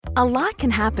A lot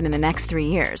can happen in the next 3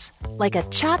 years. Like a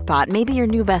chatbot may be your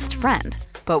new best friend.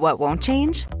 But what won't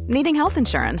change? Needing health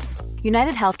insurance.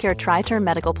 United Healthcare Tri-Term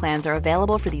Medical Plans are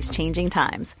available for these changing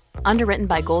times. Underwritten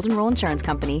by Golden Rule Insurance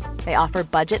Company, they offer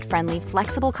budget-friendly,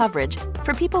 flexible coverage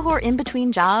for people who are in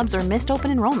between jobs or missed open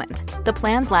enrollment. The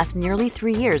plans last nearly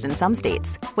 3 years in some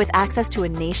states, with access to a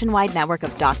nationwide network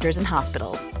of doctors and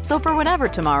hospitals. So for whatever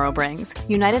tomorrow brings,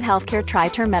 United Healthcare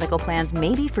Tri-Term Medical Plans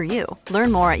may be for you.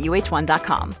 Learn more at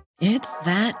uh1.com. It's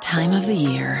that time of the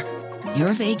year.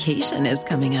 Your vacation is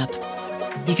coming up.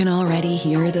 You can already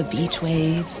hear the beach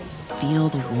waves, feel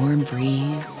the warm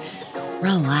breeze,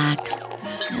 relax,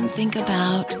 and think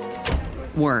about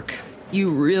work.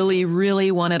 You really,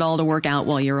 really want it all to work out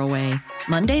while you're away.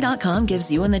 Monday.com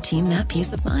gives you and the team that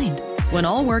peace of mind. When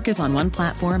all work is on one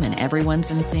platform and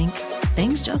everyone's in sync,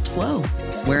 things just flow.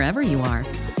 Wherever you are,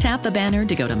 tap the banner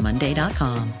to go to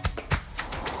Monday.com.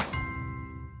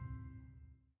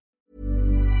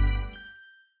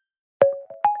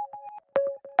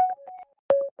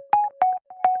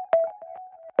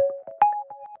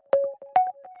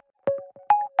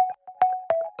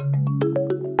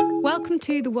 Welcome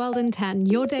to The World in 10,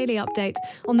 your daily update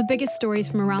on the biggest stories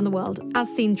from around the world,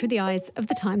 as seen through the eyes of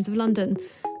the Times of London.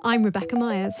 I'm Rebecca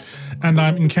Myers. And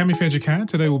I'm Nkemi Fejika.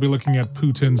 Today we'll be looking at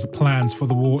Putin's plans for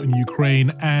the war in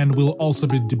Ukraine, and we'll also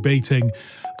be debating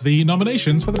the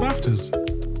nominations for the BAFTAs.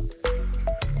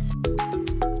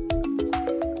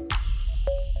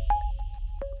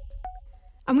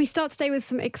 And we start today with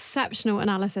some exceptional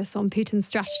analysis on Putin's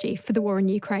strategy for the war in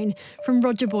Ukraine from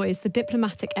Roger Boys, the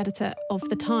diplomatic editor of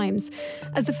The Times.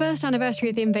 As the first anniversary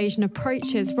of the invasion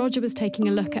approaches, Roger was taking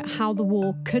a look at how the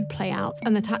war could play out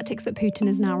and the tactics that Putin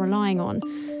is now relying on.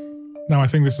 Now, I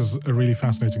think this is a really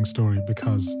fascinating story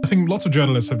because I think lots of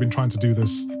journalists have been trying to do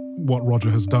this, what Roger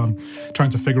has done,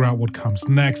 trying to figure out what comes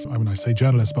next. I mean, I say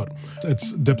journalists, but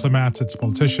it's diplomats, it's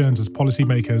politicians, it's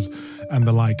policymakers and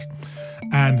the like.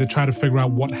 And they try to figure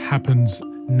out what happens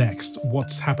next,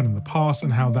 what's happened in the past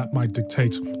and how that might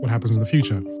dictate what happens in the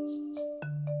future.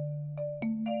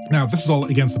 Now, this is all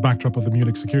against the backdrop of the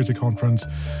Munich Security Conference,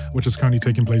 which is currently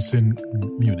taking place in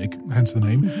Munich, hence the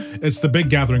name. It's the big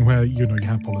gathering where, you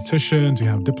have politicians, you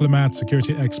have diplomats,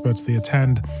 security experts, they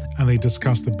attend, and they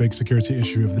discuss the big security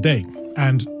issue of the day.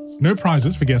 And no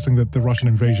prizes for guessing that the Russian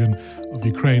invasion of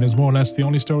Ukraine is more or less the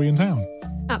only story in town.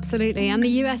 Absolutely. And the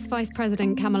US Vice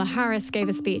President Kamala Harris gave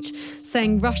a speech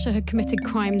saying Russia had committed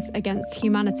crimes against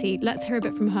humanity. Let's hear a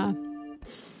bit from her.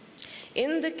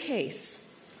 In the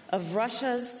case of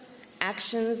Russia's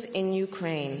actions in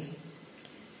Ukraine,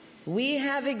 we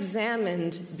have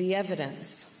examined the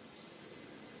evidence.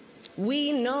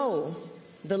 We know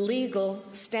the legal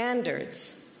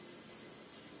standards.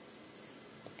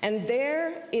 And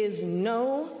there is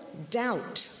no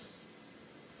doubt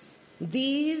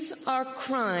these are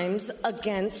crimes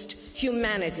against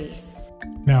humanity.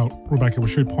 Now, Rebecca, we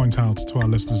should point out to our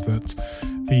listeners that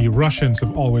the Russians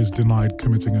have always denied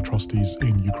committing atrocities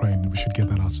in Ukraine. We should get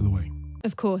that out of the way.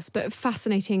 Of course, but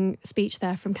fascinating speech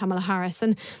there from Kamala Harris.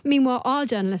 And meanwhile, our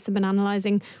journalists have been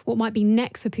analysing what might be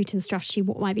next for Putin's strategy,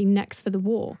 what might be next for the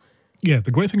war. Yeah,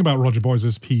 the great thing about Roger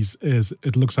Boys' piece is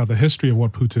it looks at the history of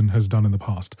what Putin has done in the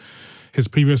past. His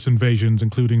previous invasions,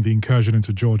 including the incursion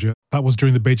into Georgia, that was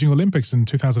during the Beijing Olympics in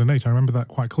 2008. I remember that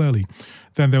quite clearly.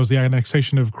 Then there was the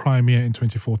annexation of Crimea in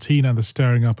 2014 and the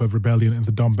stirring up of rebellion in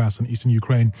the Donbass and eastern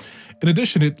Ukraine. In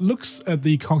addition, it looks at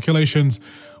the calculations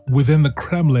within the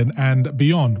Kremlin and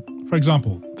beyond. For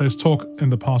example, there's talk in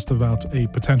the past about a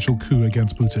potential coup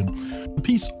against Putin. The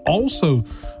piece also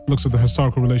looks at the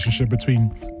historical relationship between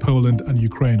Poland and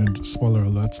Ukraine, and spoiler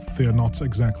alert, they are not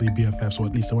exactly BFFs, or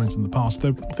at least they weren't in the past.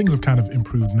 Things have kind of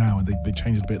improved now, and they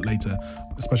changed a bit later,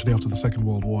 especially after the Second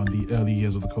World War and the early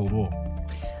years of the Cold War.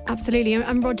 Absolutely.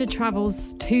 And Roger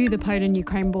travels to the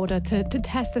Poland-Ukraine border to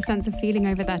test the sense of feeling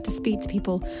over there, to speak to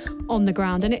people on the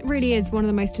ground. And it really is one of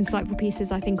the most insightful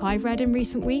pieces I think I've read in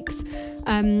recent weeks.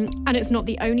 And it's not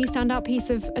the only standout piece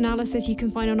of analysis you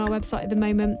can find on our website at the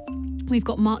moment. We've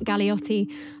got Mark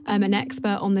Galeotti, an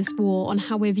expert on this war, on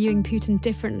how we're viewing Putin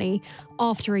differently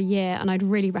after a year. And I'd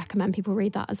really recommend people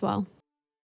read that as well.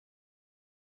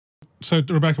 So,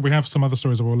 Rebecca, we have some other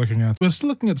stories that we're looking at. We're still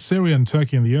looking at Syria and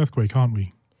Turkey and the earthquake, aren't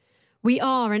we? We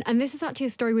are, and this is actually a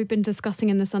story we've been discussing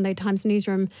in the Sunday Times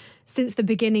newsroom since the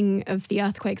beginning of the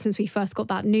earthquake, since we first got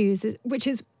that news, which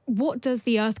is, what does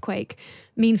the earthquake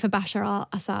mean for Bashar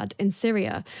al-Assad in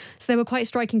Syria? So there were quite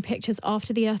striking pictures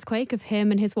after the earthquake of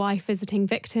him and his wife visiting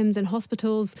victims in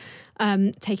hospitals,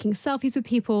 taking selfies with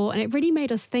people, and it really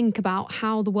made us think about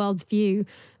how the world's view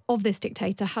of this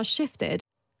dictator has shifted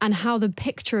and how the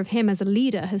picture of him as a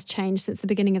leader has changed since the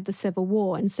beginning of the civil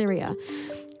war in Syria.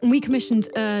 We commissioned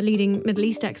a leading Middle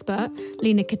East expert,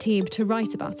 Lina Khatib, to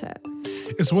write about it.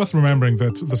 It's worth remembering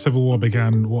that the civil war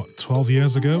began, 12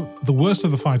 years ago? The worst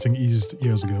of the fighting eased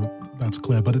years ago, that's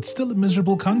clear, but it's still a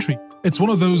miserable country. It's one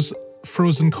of those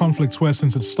frozen conflicts where,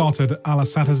 since it started,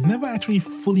 al-Assad has never actually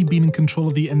fully been in control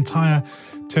of the entire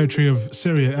territory of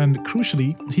Syria, and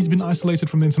crucially, he's been isolated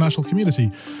from the international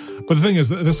community. But the thing is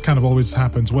that this kind of always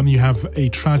happens. When you have a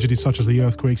tragedy such as the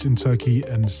earthquakes in Turkey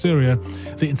and Syria,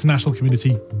 the international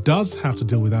community does have to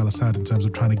deal with al-Assad in terms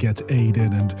of trying to get aid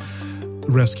in and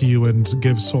rescue and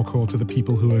give succor to the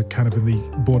people who are kind of in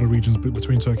the border regions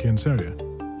between Turkey and Syria.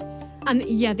 And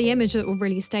yeah, the image that will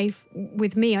really stay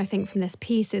with me, I think, from this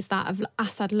piece is that of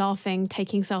Assad laughing,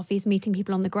 taking selfies, meeting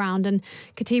people on the ground. And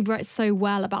Khatib writes so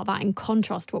well about that in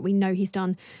contrast to what we know he's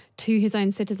done to his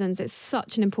own citizens. It's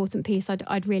such an important piece.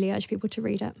 I'd really urge people to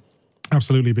read it.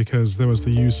 Absolutely, because there was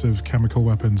the use of chemical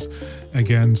weapons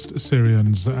against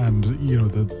Syrians and,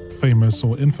 the famous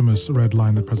or infamous red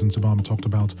line that President Obama talked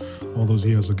about all those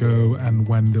years ago, and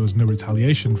when there was no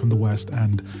retaliation from the West,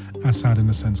 and Assad, in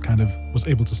a sense, kind of was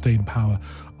able to stay in power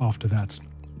after that.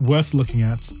 Worth looking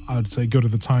at. I'd say go to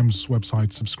the Times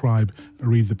website, subscribe,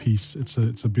 read the piece. It's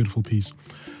a beautiful piece.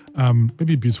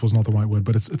 Maybe beautiful is not the right word,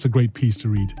 but it's a great piece to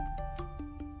read.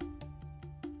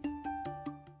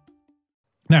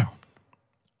 Now,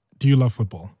 do you love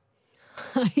football?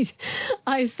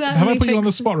 I certainly Have I put you on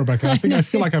the spot, Rebecca? I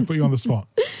feel like I put you on the spot.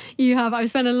 You have. I've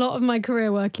spent a lot of my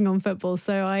career working on football,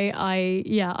 so I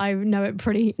know it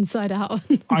pretty inside out.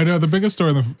 I know the biggest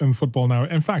story in football now,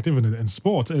 in fact, even in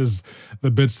sport, is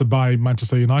the bids to buy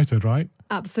Manchester United, right?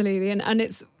 Absolutely, and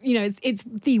it's it's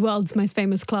the world's most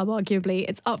famous club, arguably.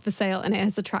 It's up for sale, and it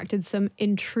has attracted some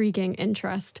intriguing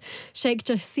interest. Sheikh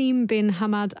Jassim bin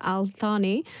Hamad Al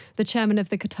Thani, the chairman of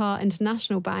the Qatar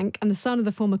International Bank and the son of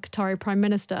the former Qatari Prime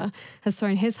Minister, has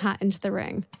thrown his hat into the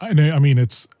ring. I know. I mean,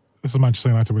 this is Manchester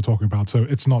United we're talking about, so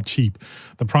it's not cheap.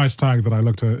 The price tag that I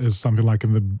looked at is something like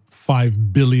in the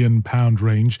 £5 billion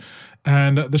range,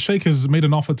 and the Sheikh has made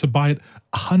an offer to buy it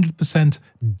 100%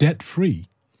 debt-free.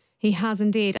 He has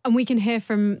indeed. And we can hear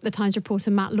from the Times reporter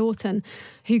Matt Lawton,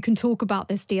 who can talk about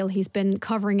this deal. He's been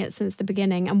covering it since the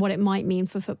beginning and what it might mean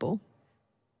for football.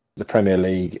 The Premier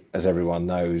League, as everyone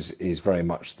knows, is very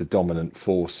much the dominant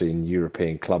force in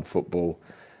European club football.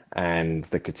 And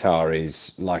the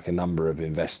Qataris, like a number of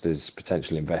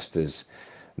potential investors,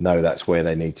 know that's where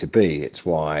they need to be. It's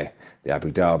why the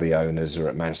Abu Dhabi owners are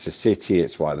at Manchester City.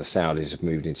 It's why the Saudis have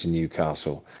moved into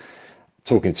Newcastle.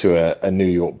 Talking to a New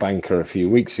York banker a few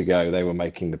weeks ago, they were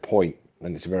making the point,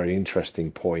 and it's a very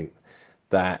interesting point,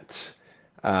 that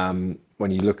when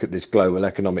you look at this global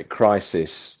economic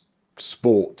crisis,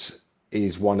 sport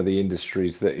is one of the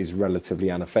industries that is relatively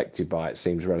unaffected by it,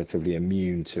 seems relatively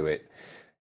immune to it.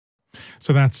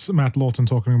 So that's Matt Lawton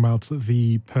talking about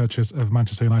the purchase of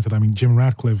Manchester United. I mean, Jim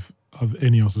Ratcliffe of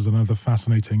Ineos is another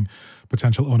fascinating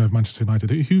potential owner of Manchester United,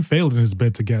 who failed in his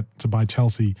bid to buy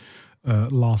Chelsea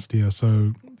last year.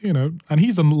 So, and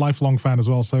he's a lifelong fan as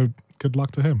well. So good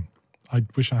luck to him. I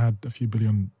wish I had a few £1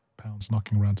 billion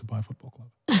knocking around to buy a football club.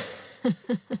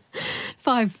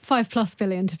 5+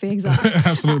 billion to be exact.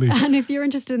 Absolutely. And if you're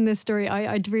interested in this story,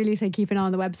 I'd really say keep an eye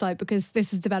on the website, because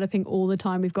this is developing all the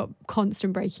time. We've got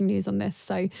constant breaking news on this.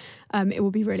 So it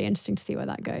will be really interesting to see where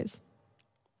that goes.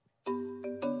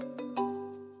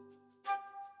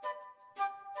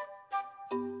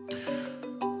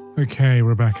 Okay,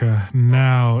 Rebecca,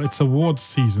 now it's awards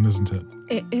season, isn't it?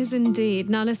 It is indeed.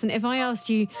 Now listen, if I asked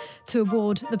you to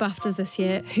award the BAFTAs this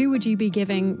year, who would you be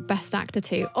giving Best Actor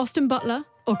to? Austin Butler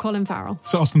or Colin Farrell?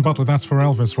 So Austin Butler, that's for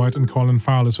Elvis, right? And Colin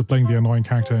Farrell is for playing the annoying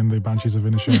character in the Banshees of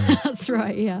Inisherin. That's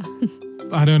right, yeah.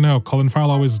 I don't know. Colin Farrell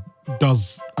always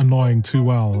does annoying too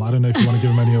well. I don't know if you want to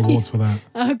give him any awards for that.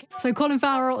 Okay, so Colin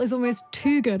Farrell is almost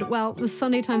too good. Well, the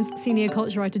Sunday Times senior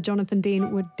culture writer Jonathan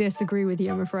Dean would disagree with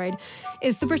you, I'm afraid.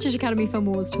 It's the British Academy Film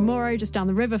Awards tomorrow, just down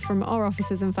the river from our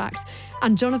offices, in fact.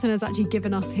 And Jonathan has actually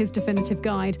given us his definitive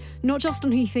guide, not just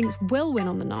on who he thinks will win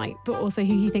on the night, but also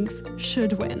who he thinks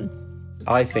should win.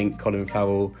 I think Colin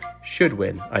Farrell should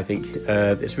win. I think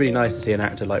it's really nice to see an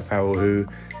actor like Farrell who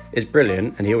is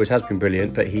brilliant, and he always has been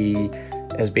brilliant, but he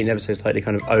has been ever so slightly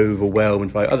kind of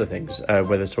overwhelmed by other things,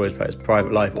 whether stories about his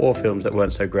private life or films that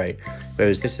weren't so great.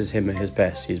 Whereas this is him at his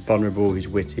best. He's vulnerable, he's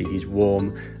witty, he's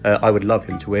warm. I would love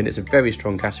him to win. It's a very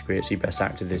strong category, actually, Best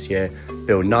Actor this year.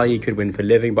 Bill Nighy could win for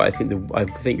Living, but I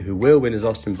think who will win is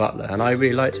Austin Butler, and I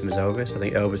really liked him as Elvis. I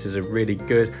think Elvis is a really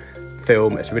good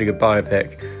film. It's a really good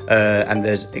biopic, and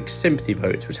there's sympathy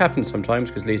votes, which happens sometimes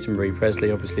because Lisa Marie Presley,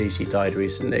 obviously, she died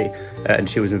recently, and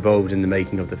she was involved in the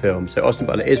making of the film. So Austin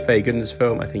Butler is very good in this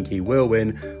film. I think he will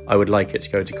win. I would like it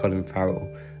to go to Colin Farrell.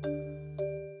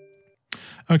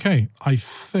 Okay, I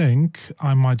think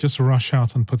I might just rush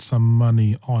out and put some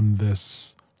money on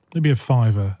this. Maybe a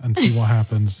 $5 and see what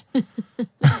happens.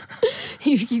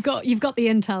 You've got the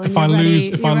intel. If I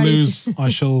lose, I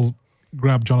shall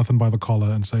grab Jonathan by the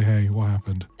collar and say, "Hey, what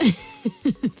happened?"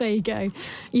 There you go.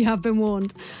 You have been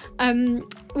warned.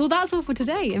 Well, that's all for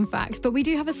today, in fact. But we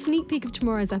do have a sneak peek of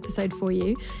tomorrow's episode for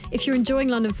you. If you're enjoying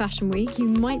London Fashion Week, you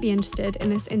might be interested in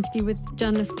this interview with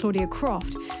journalist Claudia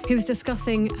Croft, who was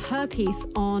discussing her piece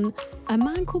on a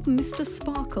man called Mr.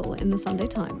 Sparkle in the Sunday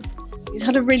Times. He's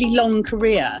had a really long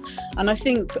career, and I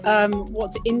think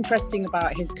what's interesting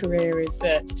about his career is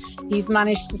that he's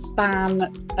managed to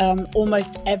span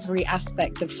almost every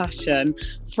aspect of fashion,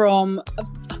 from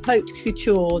haute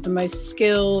couture, the most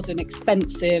skilled and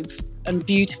expensive and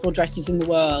beautiful dresses in the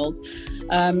world,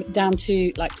 down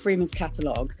to like Freeman's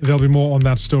catalogue. There'll be more on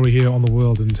that story here on The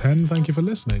World in 10. Thank you for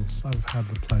listening. I've had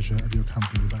the pleasure of your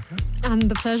company, Rebecca. And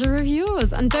the pleasure of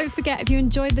yours. And don't forget, if you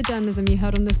enjoyed the journalism you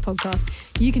heard on this podcast,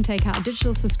 you can take out a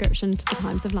digital subscription to The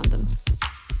Times of London.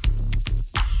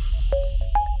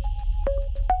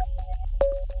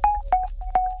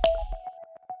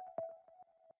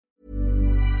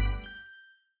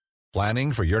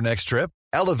 Planning for your next trip?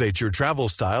 Elevate your travel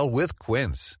style with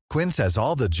Quince. Quince has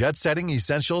all the jet-setting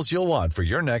essentials you'll want for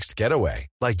your next getaway,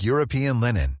 like European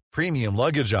linen, premium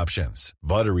luggage options,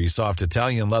 buttery soft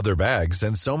Italian leather bags,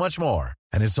 and so much more.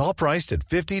 And it's all priced at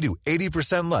 50 to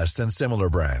 80% less than similar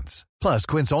brands. Plus,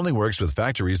 Quince only works with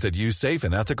factories that use safe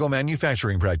and ethical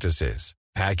manufacturing practices.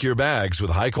 Pack your bags with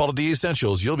high-quality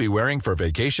essentials you'll be wearing for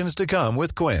vacations to come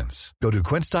with Quince. Go to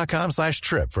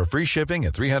quince.com/trip for free shipping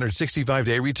and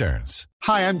 365-day returns.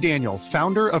 Hi, I'm Daniel,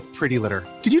 founder of Pretty Litter.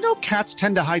 Did you know cats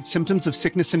tend to hide symptoms of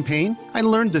sickness and pain? I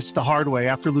learned this the hard way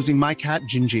after losing my cat,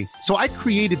 Gingy. So I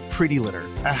created Pretty Litter,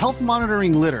 a health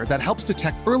monitoring litter that helps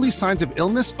detect early signs of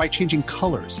illness by changing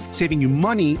colors, saving you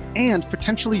money and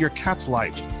potentially your cat's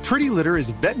life. Pretty Litter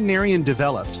is veterinarian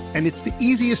developed, and it's the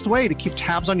easiest way to keep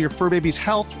tabs on your fur baby's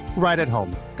health right at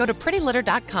home. Go to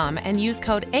prettylitter.com and use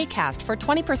code ACAST for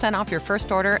 20% off your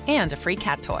first order and a free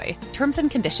cat toy. Terms and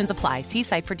conditions apply. See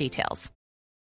site for details.